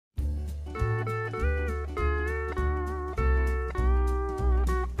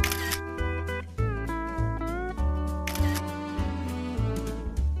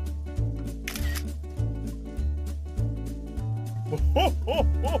Ho, ho,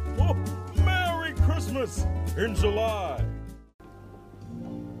 ho, ho! Merry Christmas in July!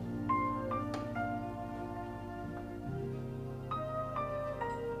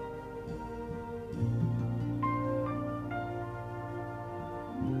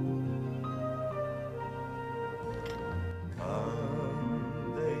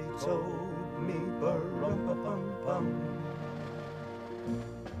 They told me, bum-pa-pum-pum,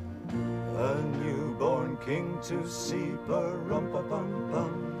 a newborn king to see,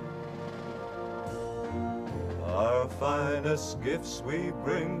 bum-pa-pum-pum. Our finest gifts we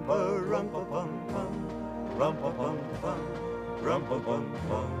bring, rum-pa-pum-pum, rum-pa-pum-pum,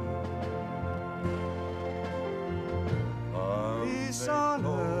 rum-pa-pum-pum. Peace on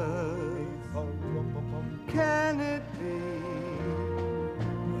earth, can it be?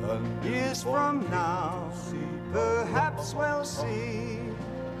 Years from now, perhaps we'll see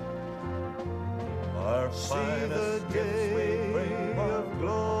the day of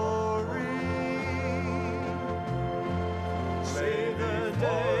glory. See the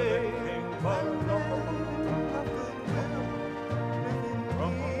day when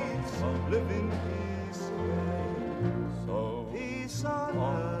live in peace again. So peace on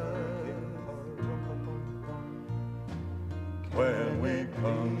earth when we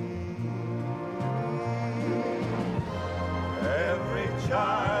come. Every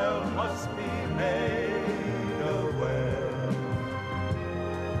child must be made aware.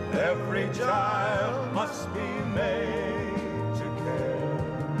 Every child must be made to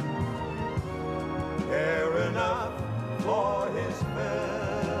care enough for his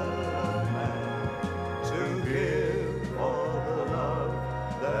fellow man, to give all the love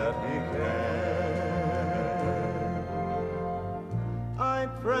that he can. I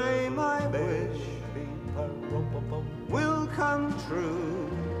pray my wish will come true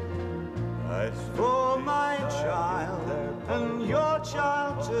for my child and your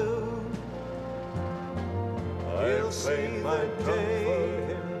child too. He'll see the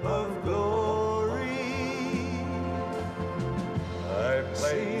day of glory. I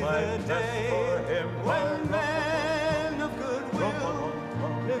play my day for him when men of goodwill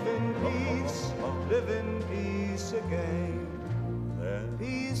live in peace again.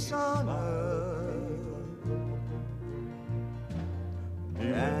 Peace on earth.